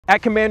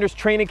At Commanders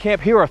training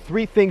camp, here are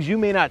 3 things you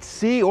may not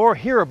see or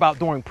hear about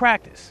during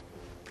practice.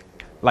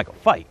 Like a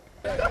fight.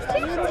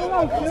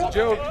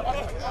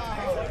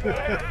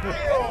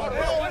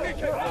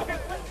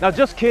 Now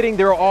just kidding,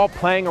 they're all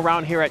playing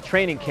around here at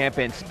training camp,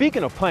 and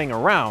speaking of playing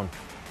around,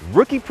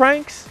 rookie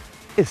pranks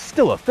is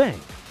still a thing.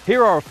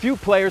 Here are a few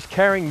players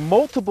carrying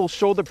multiple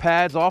shoulder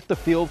pads off the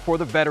field for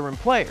the veteran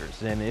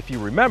players. And if you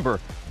remember,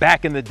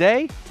 back in the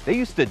day, they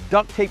used to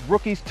duct tape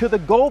rookies to the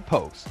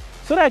goalposts.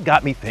 So that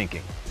got me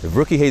thinking. If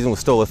rookie hazing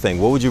was still a thing,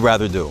 what would you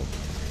rather do?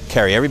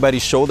 Carry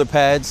everybody's shoulder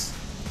pads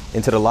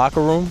into the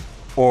locker room,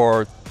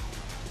 or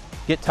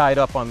Get tied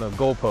up on the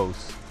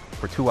goalposts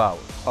for 2 hours?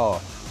 Oh,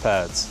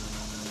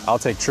 pads. I'll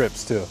take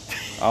trips too.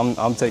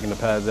 I'm taking the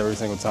pads every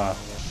single time.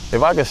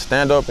 If I could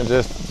stand up and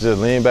just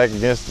lean back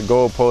against the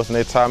goalpost and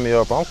they tie me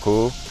up, I'm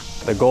cool.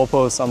 The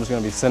goalposts, I'm just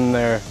gonna be sitting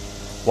there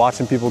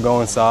watching people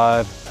go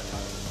inside.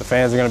 The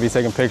fans are gonna be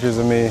taking pictures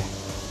of me.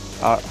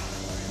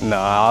 No,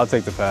 I'll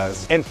take the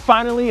pads. And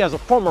finally, as a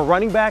former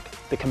running back,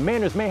 the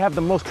Commanders may have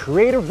the most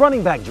creative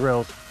running back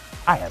drills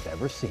I have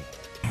ever seen.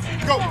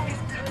 Go!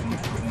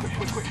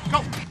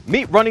 Go!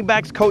 Meet running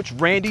backs coach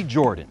Randy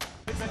Jordan.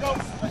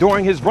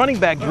 During his running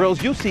back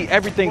drills, you'll see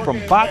everything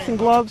from boxing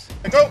gloves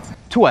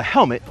to a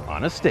helmet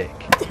on a stick.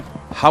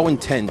 how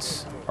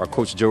intense are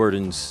Coach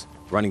Jordan's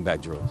running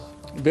back drills?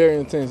 Very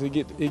intense.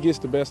 It gets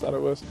the best out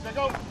of us.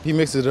 He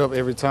mixes it up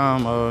every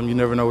time. You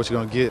never know what you're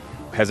gonna get.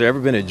 Has there ever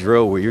been a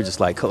drill where you're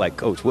just like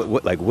Coach,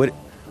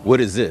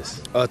 what is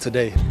this?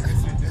 Today.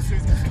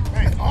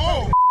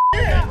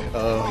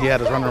 He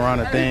had us running around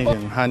the thing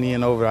and high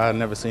kneeing over. I had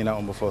never seen that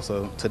one before,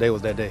 so today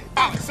was that day.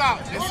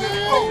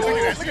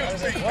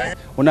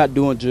 We're not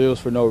doing drills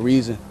for no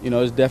reason. You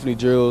know, it's definitely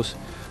drills,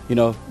 you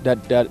know,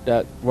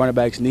 that running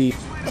backs need.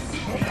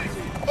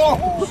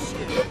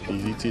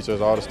 He teaches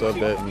us all the stuff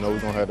that, you know, we're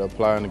going to have to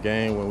apply in the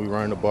game when we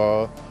run the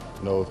ball.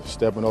 You know,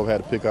 stepping over,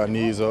 had to pick our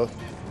knees up.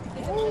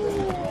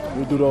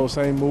 We do those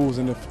same moves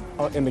in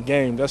the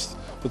game. That's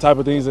the type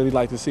of things that he'd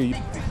like to see.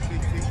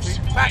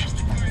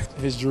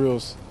 His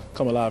drills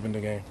come alive in the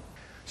game.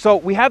 So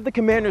we have the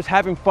Commanders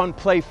having fun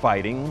play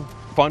fighting,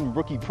 fun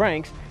rookie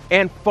pranks,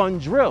 and fun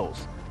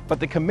drills. But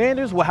the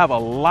Commanders will have a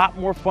lot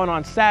more fun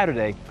on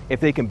Saturday if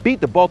they can beat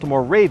the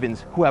Baltimore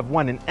Ravens, who have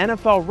won an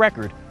NFL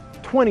record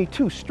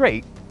 22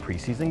 straight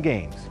preseason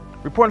games.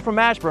 Reporting from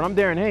Ashburn, I'm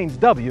Darren Haynes,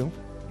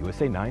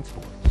 WUSA 9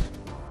 Sports.